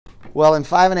Well, in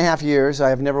 5.5 years, I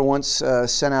have never once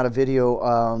sent out a video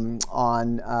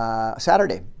on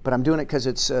Saturday, but I'm doing it because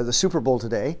it's the Super Bowl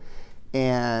today,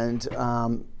 and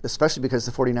especially because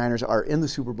the 49ers are in the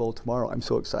Super Bowl tomorrow. I'm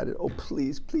so excited. Oh,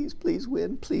 please, please, please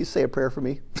win. Please say a prayer for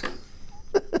me.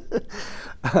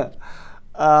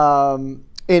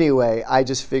 Anyway, I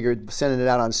just figured sending it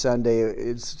out on Sunday,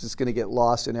 it's just going to get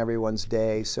lost in everyone's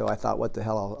day. So I thought, what the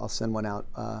hell, I'll send one out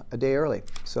a day early.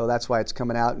 So that's why it's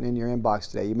coming out in your inbox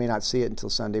today. You may not see it until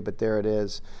Sunday, but there it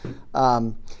is.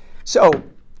 So,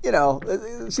 you know,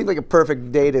 it seemed like a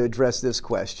perfect day to address this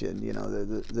question. You know,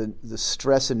 the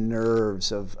stress and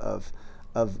nerves of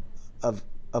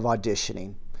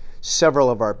auditioning. Several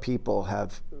of our people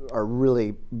are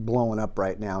really blowing up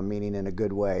right now, meaning in a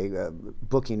good way,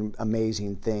 booking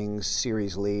amazing things,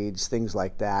 series leads, things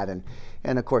like that, and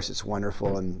of course it's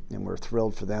wonderful, and we're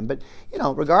thrilled for them. But you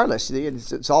know, regardless,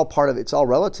 it's all part of it's all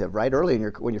relative, right? Early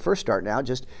when you're first starting out,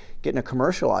 just getting a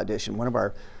commercial audition. One of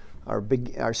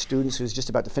our students who's just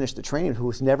about to finish the training,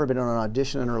 who's never been on an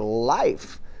audition in her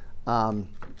life,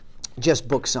 just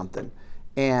booked something.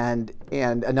 And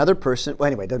another person, well,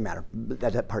 anyway, it doesn't matter.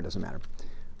 That part doesn't matter.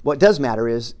 What does matter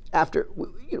is after,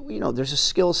 you know, there's a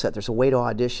skill set, there's a way to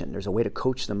audition, there's a way to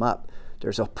coach them up,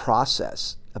 there's a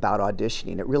process about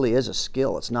auditioning. It really is a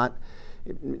skill. It's not,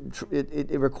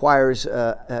 it requires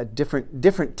a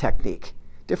different technique,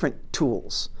 different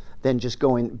tools than just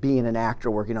being an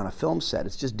actor working on a film set.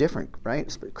 It's just different,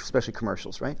 right? Especially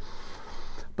commercials, right?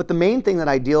 But the main thing that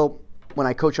I deal when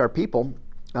I coach our people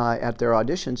at their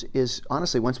auditions is,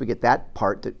 honestly, once we get that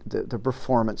part, the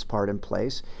performance part in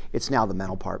place, it's now the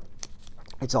mental part.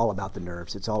 It's all about the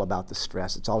nerves. It's all about the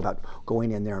stress. It's all about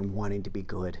going in there and wanting to be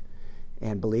good.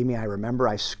 And believe me, I remember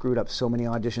I screwed up so many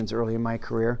auditions early in my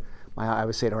career. I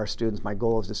would say to our students, my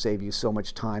goal is to save you so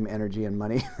much time, energy, and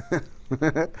money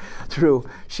through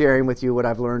sharing with you what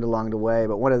I've learned along the way.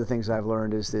 But one of the things I've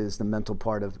learned is the mental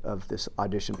part of this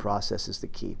audition process is the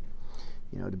key.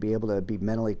 You know, to be able to be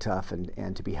mentally tough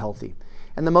and to be healthy.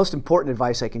 And the most important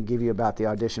advice I can give you about the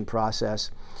audition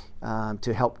process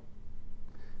to help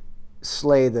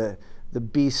slay the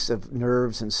beasts of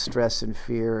nerves and stress and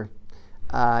fear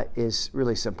is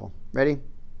really simple. Ready?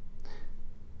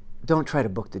 Don't try to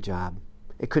book the job.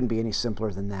 It couldn't be any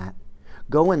simpler than that.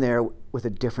 Go in there with a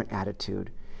different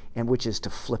attitude, and which is to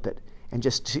flip it. And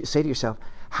just say to yourself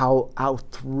how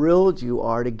thrilled you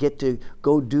are to get to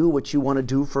go do what you want to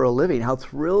do for a living, how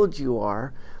thrilled you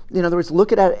are. In other words,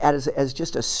 look at it as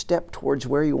just a step towards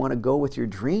where you want to go with your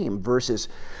dream versus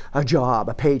a job,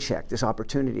 a paycheck, this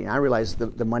opportunity. And I realize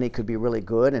the money could be really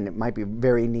good and it might be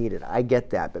very needed. I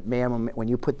get that. But man, when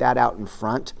you put that out in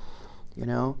front, you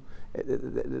know,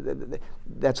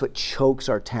 that's what chokes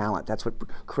our talent. That's what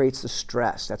creates the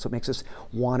stress. That's what makes us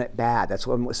want it bad. That's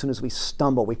when, as soon as we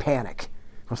stumble, we panic.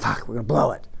 Well, fuck, we're gonna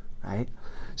blow it, right?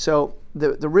 So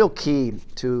the real key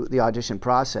to the audition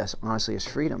process, honestly, is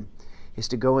freedom. Is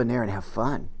to go in there and have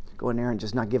fun. Go in there and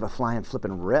just not give a flying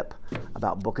flipping rip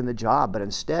about booking the job, but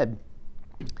instead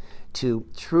to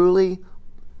truly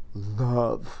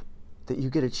love that you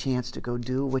get a chance to go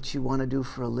do what you want to do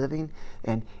for a living,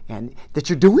 and that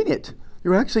you're doing it.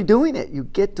 You're actually doing it. You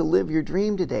get to live your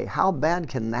dream today. How bad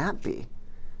can that be?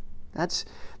 That's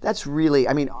really,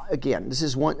 I mean, again, this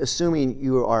is assuming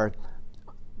you are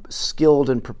skilled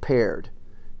and prepared.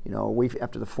 You know,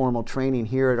 after the formal training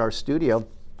here at our studio,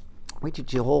 we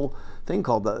teach you a whole thing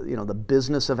called the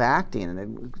business of acting,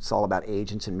 and it's all about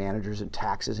agents and managers and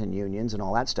taxes and unions and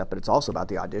all that stuff. But it's also about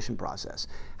the audition process,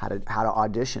 how to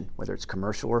audition, whether it's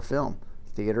commercial or film,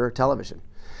 theater or television,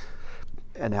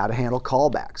 and how to handle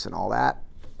callbacks and all that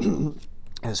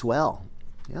as well.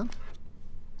 Yeah,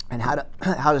 and how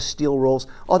to steal roles.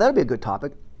 Oh, that'll be a good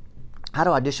topic. How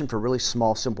to audition for really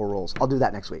small, simple roles. I'll do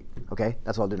that next week. Okay,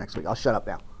 that's what I'll do next week. I'll shut up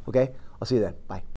now. Okay, I'll see you then. Bye.